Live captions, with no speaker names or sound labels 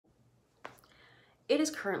It is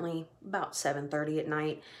currently about 7:30 at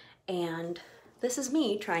night, and this is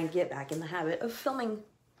me trying to get back in the habit of filming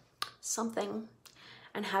something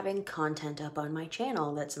and having content up on my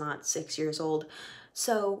channel that's not 6 years old.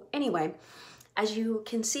 So anyway, as you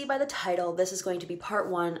can see by the title, this is going to be part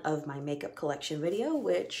one of my makeup collection video,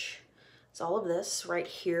 which is all of this right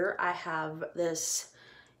here. I have this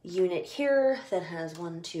unit here that has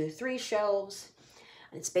 1, 2, 3 shelves.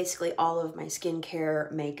 And it's basically all of my skincare,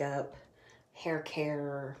 makeup, hair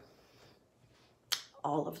care,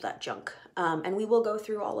 all of that junk. And we will go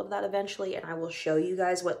through all of that eventually, and I will show you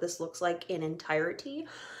guys what this looks like in entirety.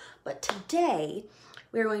 But today,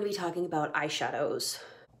 we're going to be talking about eyeshadows.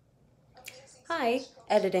 Hi,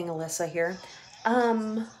 editing Alyssa here.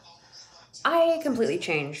 I completely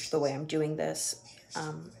changed the way I'm doing this.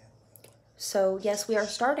 So yes, we are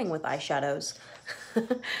starting with eyeshadows.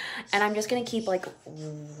 And I'm just gonna keep like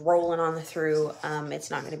rolling on through.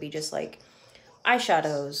 It's not gonna be just like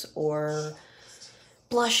eyeshadows or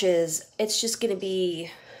blushes. It's just gonna be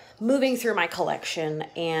moving through my collection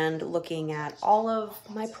and looking at all of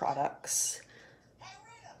my products.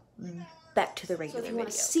 Back to the regular video. So if you want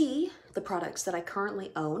to see the products that I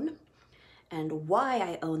currently own and why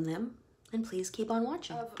I own them, then please keep on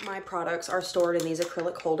watching. My products are stored in these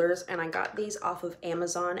acrylic holders, and I got these off of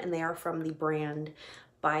Amazon, and they are from the brand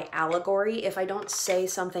by Allegory. If I don't say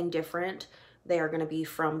something different, they are going to be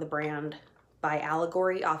from the brand by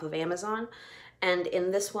Allegory off of Amazon. And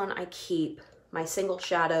in this one, I keep my single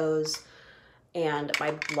shadows and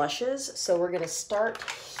my blushes. So we're going to start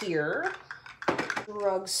here.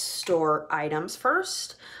 Drugstore items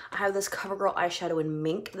first. I have this Covergirl eyeshadow in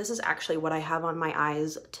Mink. This is actually what I have on my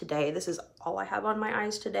eyes today. This is all I have on my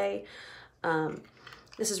eyes today.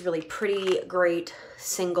 This is really pretty, great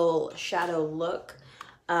single shadow look.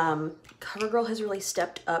 Covergirl has really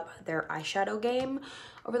stepped up their eyeshadow game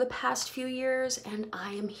over the past few years, and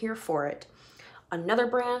I am here for it. Another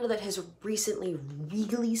brand that has recently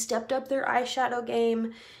really stepped up their eyeshadow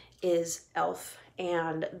game is e.l.f.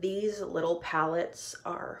 And these little palettes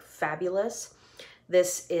are fabulous.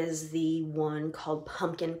 This is the one called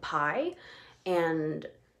Pumpkin Pie, and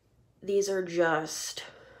these are just,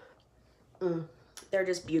 they're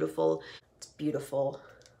just beautiful. It's beautiful.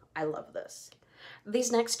 I love this.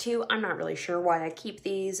 These next two, I'm not really sure why I keep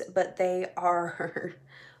these, but they are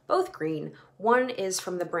both green. One is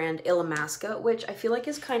from the brand Illamasqua, which I feel like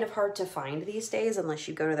is kind of hard to find these days unless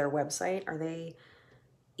you go to their website. Are they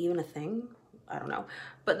even a thing? I don't know.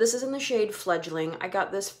 But this is in the shade Fledgling. I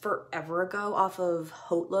got this forever ago off of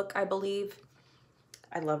Haute Look, I believe.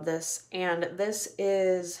 I love this. And this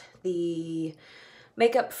is the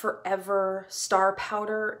Makeup Forever Star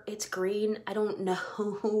Powder. It's green. I don't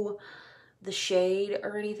know the shade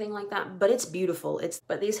or anything like that, but it's beautiful.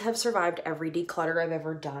 But these have survived every declutter I've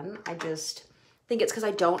ever done. I just think it's because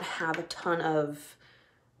I don't have a ton of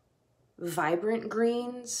vibrant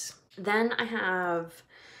greens. Then I have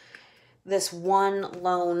this one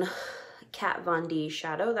lone Kat Von D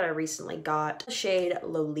shadow that I recently got, shade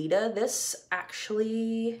Lolita. This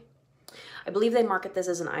actually, I believe they market this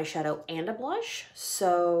as an eyeshadow and a blush,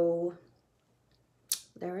 so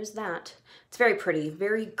there is that. It's very pretty,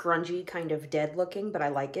 very grungy, kind of dead looking, but I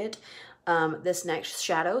like it. This next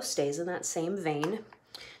shadow stays in that same vein.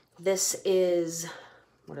 This is,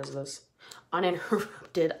 what is this?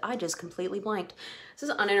 Uninterrupted. I just completely blanked. This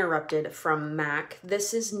is Uninterrupted from MAC.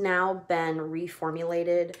 This has now been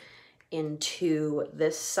reformulated into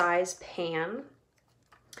this size pan.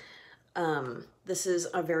 This is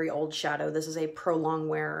a very old shadow. This is a Pro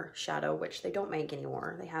Longwear shadow, which they don't make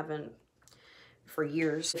anymore. They haven't for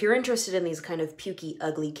years. If you're interested in these kind of pukey,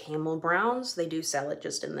 ugly camel browns, they do sell it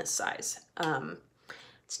just in this size.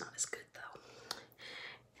 It's not as good though.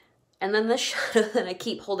 And then this shadow that I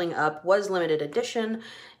keep holding up was limited edition.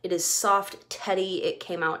 It is Soft Teddy. It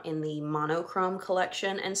came out in the monochrome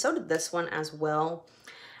collection, and so did this one as well,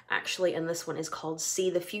 actually. And this one is called See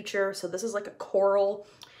the Future. So this is like a coral.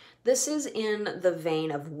 This is in the vein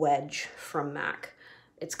of Wedge from MAC.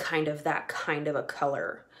 It's kind of that kind of a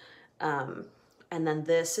color. And then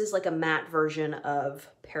this is like a matte version of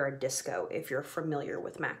Paradisco, if you're familiar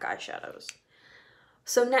with MAC eyeshadows.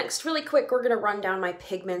 So next, really quick, we're gonna run down my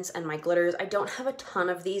pigments and my glitters. I don't have a ton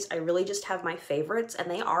of these. I really just have my favorites,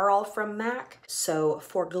 and they are all from MAC. So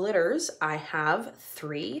for glitters, I have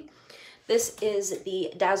 3. This is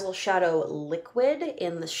the Dazzle Shadow Liquid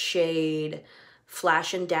in the shade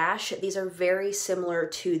Flash and Dash. These are very similar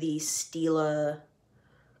to the Stila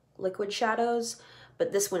liquid shadows,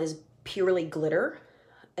 but this one is purely glitter.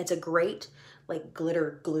 It's a great like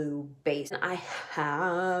glitter glue base. I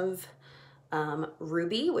have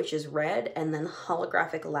Ruby, which is red, and then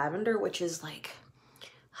Holographic Lavender, which is like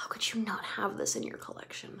How could you not have this in your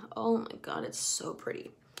collection? Oh my God, it's so pretty.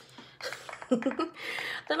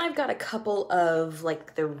 Then I've got a couple of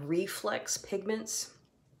like the reflex pigments.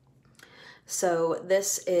 So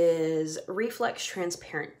this is Reflex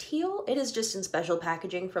Transparent Teal. It is just in special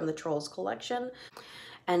packaging from the Trolls collection.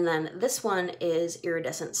 And then this one is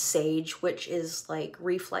Iridescent Sage, which is like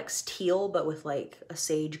Reflex Teal, but with like a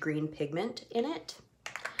sage green pigment in it.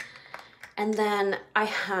 And then I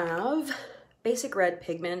have Basic Red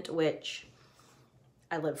Pigment, which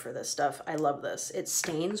I live for this stuff. I love this. It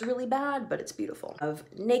stains really bad, but it's beautiful. I have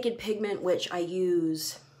Naked Pigment, which I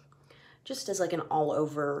use just as like an all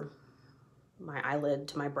over my eyelid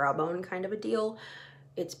to my brow bone kind of a deal.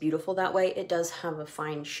 It's beautiful that way. It does have a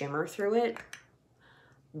fine shimmer through it.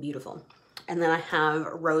 Beautiful. And then I have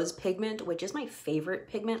Rose Pigment, which is my favorite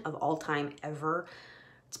pigment of all time ever.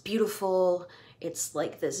 It's beautiful. It's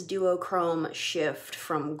like this duochrome shift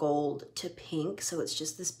from gold to pink. So it's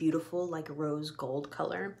just this beautiful like rose gold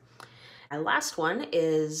color. My last one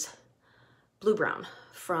is Blue Brown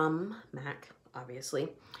from MAC, obviously.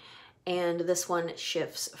 And this one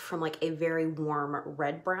shifts from like a very warm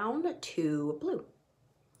red brown to blue.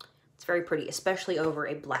 It's very pretty, especially over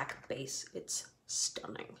a black base. It's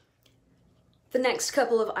stunning. The next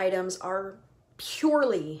couple of items are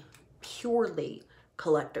purely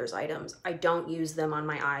collector's items. I don't use them on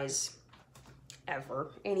my eyes ever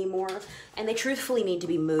anymore, and they truthfully need to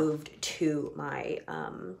be moved to my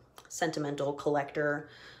sentimental collector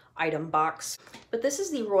item box. But this is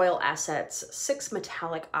the Royal Assets 6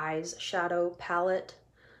 Metallic Eyes Shadow Palette.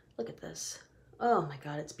 Look at this. Oh my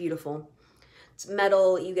God, it's beautiful. It's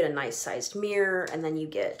metal, you get a nice sized mirror, and then you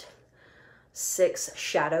get 6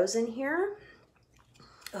 shadows in here.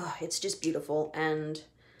 Oh, it's just beautiful, and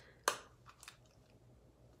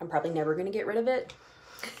I'm probably never gonna get rid of it.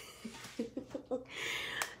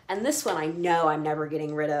 And this one I know I'm never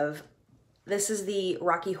getting rid of. This is the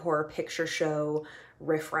Rocky Horror Picture Show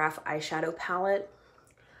Riff Raff eyeshadow palette.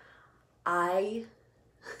 I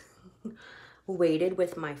waited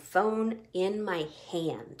with my phone in my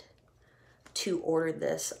hand to order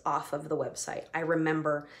this off of the website. I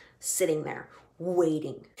remember sitting there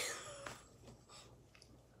waiting.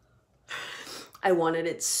 I wanted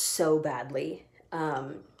it so badly.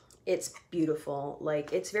 It's beautiful.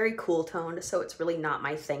 Like, it's very cool toned, so it's really not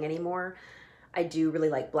my thing anymore. I do really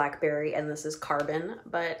like Blackberry, and this is Carbon,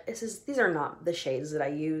 but these are not the shades that I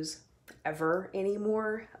use ever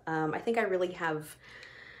anymore. I think I really have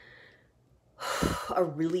a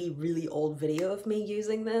really old video of me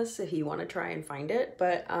using this if you want to try and find it,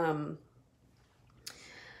 but I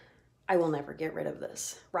will never get rid of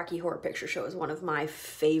this. Rocky Horror Picture Show is one of my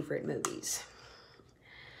favorite movies.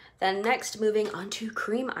 Then next, moving on to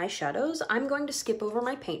cream eyeshadows, I'm going to skip over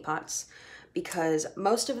my paint pots because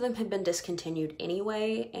most of them have been discontinued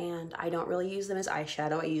anyway, and I don't really use them as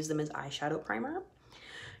eyeshadow. I use them as eyeshadow primer.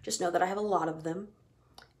 Just know that I have a lot of them,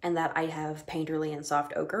 and that I have Painterly and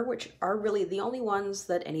Soft Ochre, which are really the only ones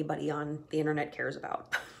that anybody on the internet cares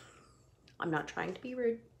about. I'm not trying to be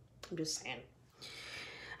rude, I'm just saying.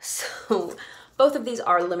 So both of these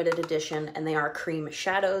are limited edition, and they are cream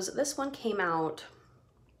shadows. This one came out,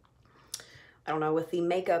 I don't know, with the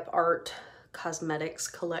Makeup Art Cosmetics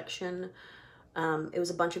collection. It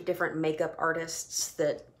was a bunch of different makeup artists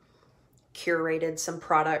that curated some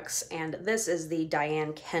products, and this is the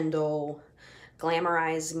Diane Kendall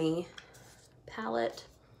Glamorize Me palette.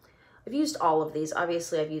 I've used all of these.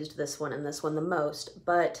 Obviously, I've used this one and this one the most,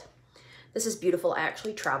 but this is beautiful. I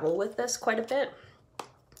actually travel with this quite a bit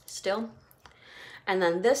still. And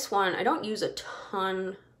then this one, I don't use a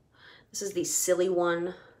ton. This is the Silly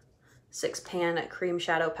One 6-pan cream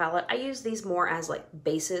shadow palette. I use these more as like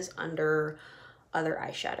bases under other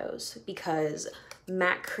eyeshadows because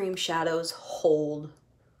matte cream shadows hold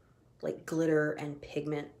like glitter and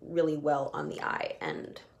pigment really well on the eye,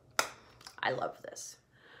 and I love this.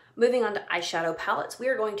 Moving on to eyeshadow palettes, we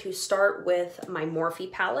are going to start with my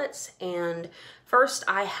Morphe palettes, and first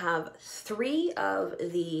I have 3 of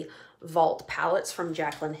the Vault palettes from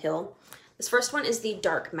Jaclyn Hill. This first one is the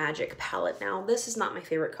Dark Magic palette. Now, this is not my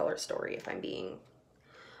favorite color story, if I'm being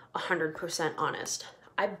 100% honest.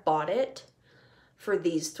 I bought it for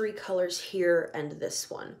these 3 colors here and this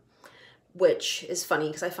one, which is funny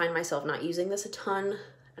because I find myself not using this a ton,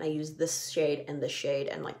 and I use this shade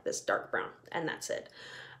and like this dark brown, and that's it.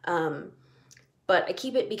 But I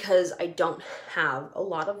keep it because I don't have a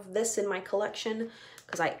lot of this in my collection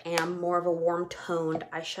because I am more of a warm toned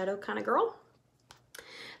eyeshadow kind of girl.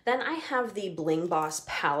 Then I have the Bling Boss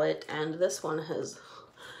palette, and this one has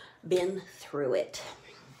been through it.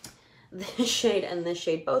 This shade and this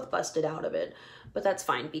shade both busted out of it, but that's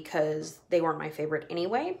fine because they weren't my favorite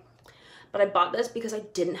anyway. But I bought this because I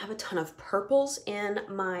didn't have a ton of purples in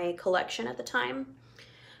my collection at the time.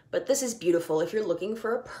 But this is beautiful. If you're looking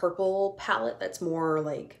for a purple palette that's more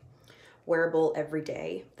like wearable every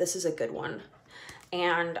day, this is a good one.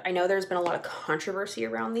 And I know there's been a lot of controversy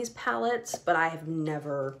around these palettes, but I have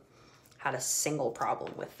never had a single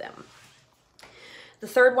problem with them. The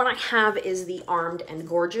third one I have is the Armed and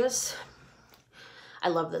Gorgeous. I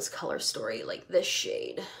love this color story, like this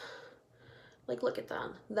shade. Like, look at that.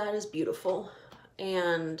 That is beautiful.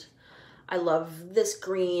 And I love this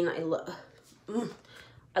green.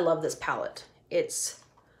 I love this palette. It's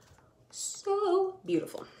so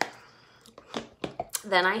beautiful.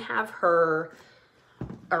 Then I have her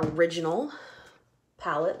original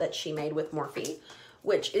palette that she made with Morphe,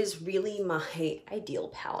 which is really my ideal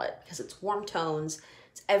palette because it's warm tones,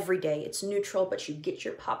 it's everyday, it's neutral, but you get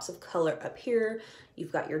your pops of color up here.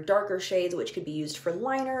 You've got your darker shades, which could be used for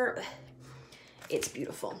liner. It's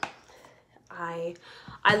beautiful. I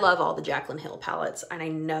love all the Jaclyn Hill palettes, and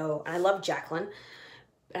I love Jaclyn,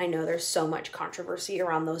 and I know there's so much controversy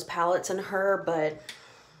around those palettes and her, but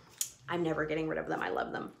I'm never getting rid of them. I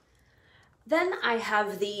love them. Then I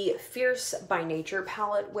have the Fierce by Nature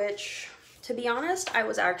palette, which, to be honest, I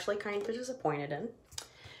was actually kind of disappointed in.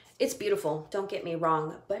 It's beautiful, don't get me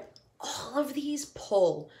wrong, but all of these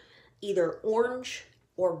pull either orange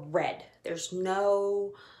or red. There's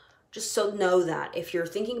no, just so know that if you're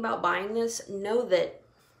thinking about buying this, know that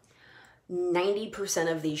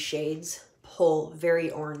 90% of these shades pull very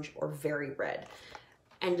orange or very red.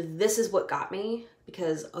 And this is what got me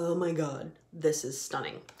because, oh my God, this is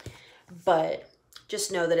stunning. But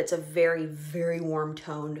just know that it's a very, very warm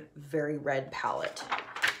toned, very red palette.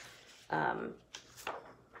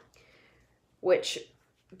 Which,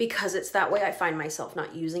 because it's that way, I find myself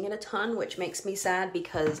not using it a ton, which makes me sad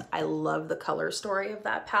because I love the color story of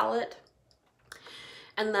that palette.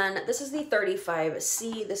 And then this is the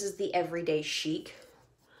 35C. This is the Everyday Chic.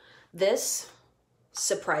 This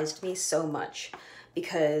surprised me so much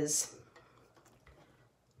because,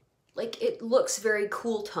 like, it looks very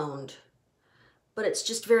cool toned, but it's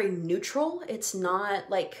just very neutral. It's not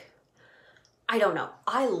like, I don't know.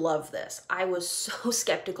 I love this. I was so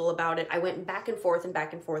skeptical about it. I went back and forth and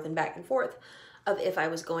back and forth and back and forth of if I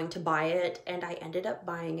was going to buy it, and I ended up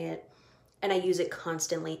buying it, and I use it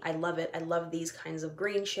constantly. I love it. I love these kinds of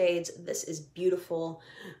green shades. This is beautiful.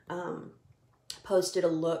 Posted a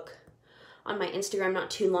look on my Instagram not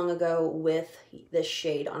too long ago with this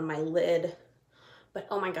shade on my lid. But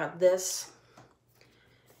oh my God, this,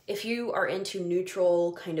 if you are into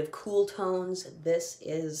neutral kind of cool tones, this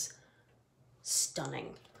is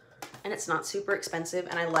stunning. And it's not super expensive,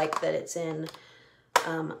 and I like that it's in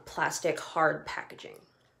plastic hard packaging.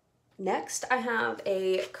 Next, I have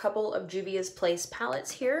a couple of Juvia's Place palettes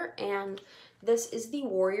here, and this is the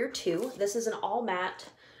Warrior 2. This is an all matte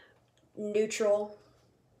neutral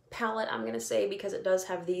palette, I'm gonna say, because it does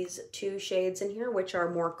have these two shades in here, which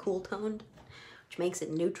are more cool toned, which makes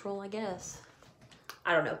it neutral, I guess.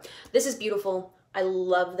 I don't know. This is beautiful. I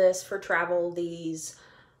love this for travel. These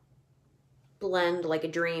blend like a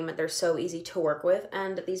dream. They're so easy to work with,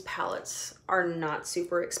 and these palettes are not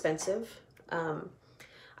super expensive.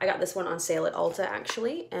 I got this one on sale at Ulta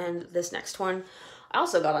actually, and this next one I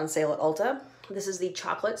also got on sale at Ulta. This is the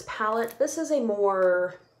Chocolates palette. This is a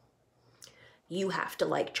more, you have to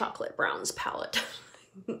like chocolate browns palette.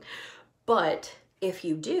 But if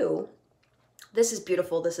you do, this is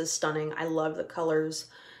beautiful. This is stunning. I love the colors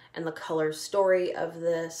and the color story of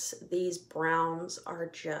this. These browns are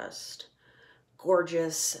just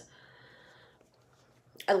gorgeous.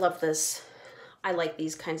 I love this. I like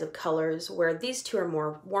these kinds of colors where these two are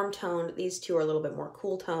more warm toned. These two are a little bit more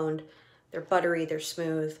cool toned. They're buttery, they're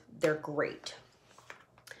smooth, they're great.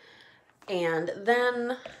 And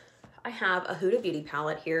then I have a Huda Beauty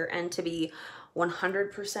palette here, and to be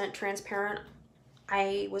 100% transparent,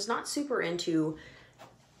 I was not super into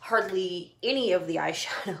hardly any of the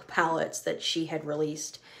eyeshadow palettes that she had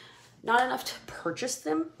released. Not enough to purchase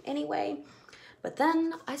them anyway. But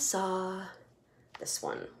then I saw this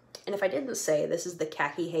one. And if I didn't say, this is the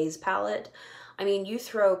Khaki Haze palette. I mean, you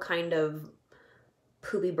throw kind of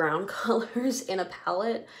poopy brown colors in a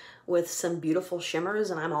palette with some beautiful shimmers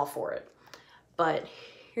and I'm all for it. But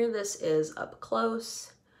here this is up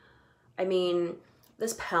close. I mean,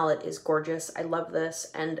 this palette is gorgeous. I love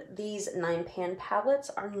this. And these 9-pan palettes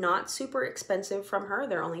are not super expensive from her.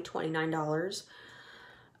 They're only $29.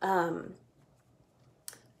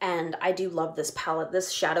 And I do love this palette.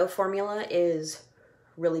 This shadow formula is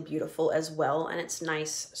really beautiful as well, and it's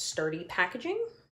nice, sturdy packaging.